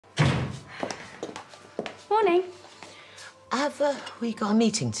Morning. Have we got a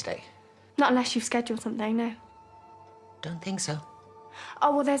meeting today? Not unless you've scheduled something, no. Don't think so.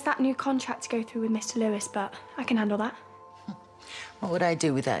 Oh, well, there's that new contract to go through with Mr. Lewis, but I can handle that. What would I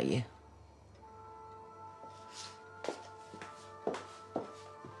do without you?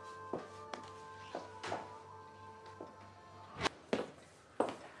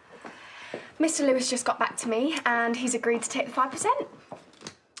 Mr. Lewis just got back to me, and he's agreed to take the 5%.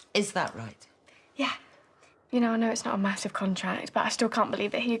 Is that right? Yeah. You know, I know it's not a massive contract, but I still can't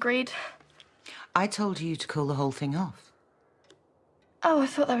believe that he agreed. I told you to call the whole thing off. Oh, I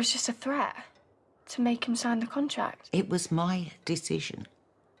thought that was just a threat to make him sign the contract. It was my decision,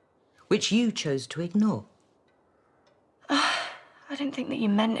 which you chose to ignore. I didn't think that you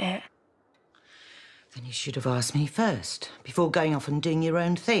meant it. Then you should have asked me first, before going off and doing your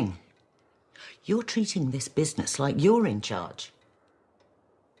own thing. You're treating this business like you're in charge.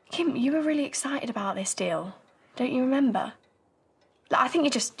 Kim, you were really excited about this deal. Don't you remember? Like, I think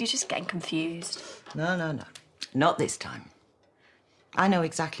you're just getting confused. No. Not this time. I know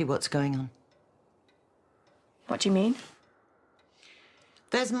exactly what's going on. What do you mean?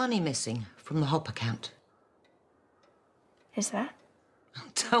 There's money missing from the Hop account. Is there?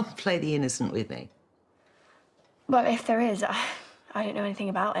 Don't play the innocent with me. Well, if there is, I don't know anything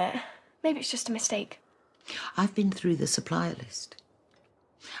about it. Maybe it's just a mistake. I've been through the supplier list.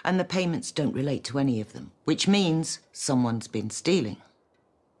 And the payments don't relate to any of them, which means someone's been stealing.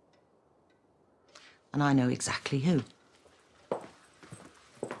 And I know exactly who.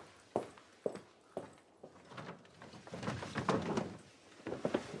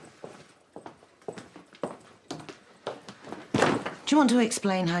 Do you want to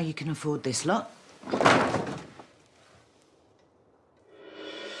explain how you can afford this lot?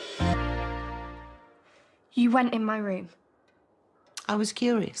 You went in my room. I was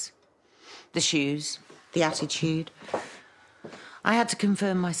curious. The shoes, the attitude. I had to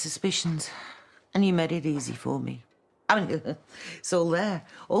confirm my suspicions, and you made it easy for me. I mean, it's all there,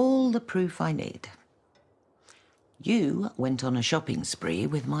 all the proof I need. You went on a shopping spree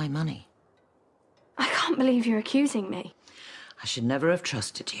with my money. I can't believe you're accusing me. I should never have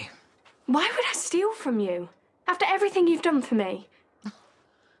trusted you. Why would I steal from you? After everything you've done for me?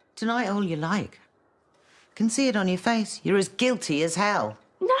 Deny all you like. Can see it on your face. You're as guilty as hell.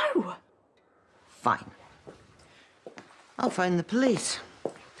 No! Fine. I'll phone the police.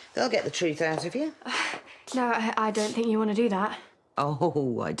 They'll get the truth out of you. No, I don't think you want to do that.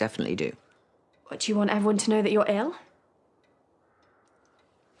 Oh, I definitely do. What, do you want everyone to know that you're ill?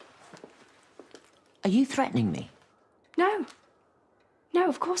 Are you threatening me? No. No,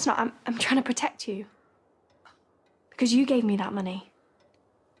 of course not. I'm trying to protect you. Because you gave me that money.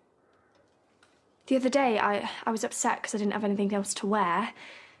 The other day, I was upset because I didn't have anything else to wear,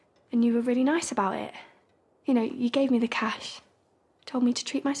 and you were really nice about it. You know, you gave me the cash, told me to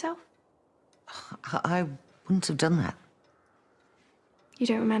treat myself. I wouldn't have done that. You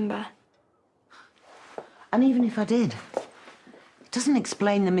don't remember? And even if I did, it doesn't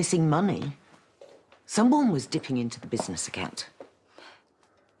explain the missing money. Someone was dipping into the business account.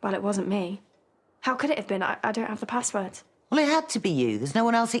 Well, it wasn't me. How could it have been? I don't have the passwords. Well, it had to be you. There's no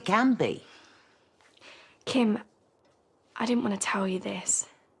one else it can be. Kim, I didn't want to tell you this.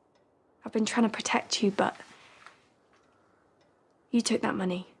 I've been trying to protect you, but you took that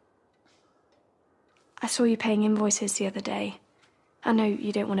money. I saw you paying invoices the other day. I know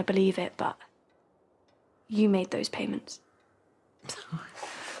you don't want to believe it, but you made those payments.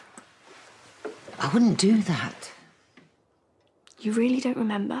 I wouldn't do that. You really don't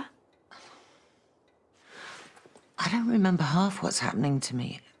remember? I don't remember half what's happening to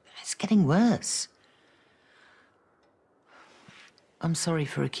me. It's getting worse. I'm sorry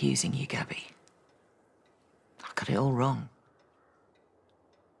for accusing you, Gabby. I got it all wrong.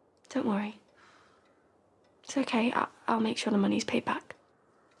 Don't worry. It's okay. I'll make sure the money's paid back.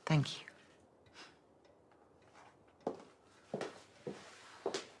 Thank you.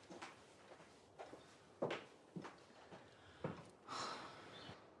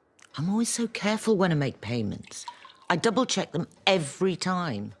 I'm always so careful when I make payments. I double-check them every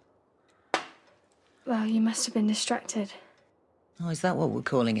time. Well, you must have been distracted. Oh, is that what we're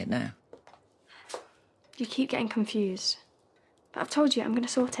calling it now? You keep getting confused. But I've told you I'm going to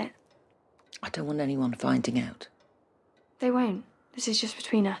sort it. I don't want anyone finding out. They won't. This is just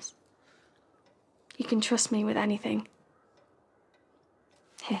between us. You can trust me with anything.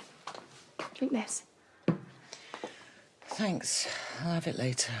 Here, drink this. Thanks. I'll have it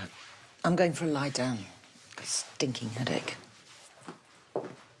later. I'm going for a lie down. A stinking headache.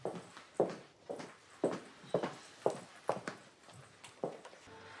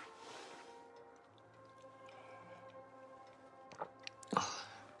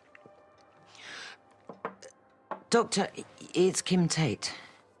 Doctor, it's Kim Tate.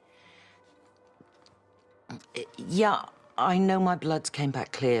 Yeah, I know my bloods came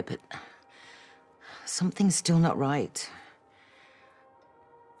back clear, but something's still not right.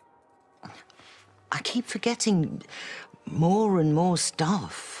 I keep forgetting more and more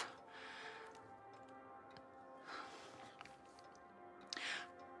stuff.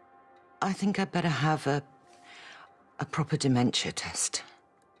 I think I'd better have a proper dementia test.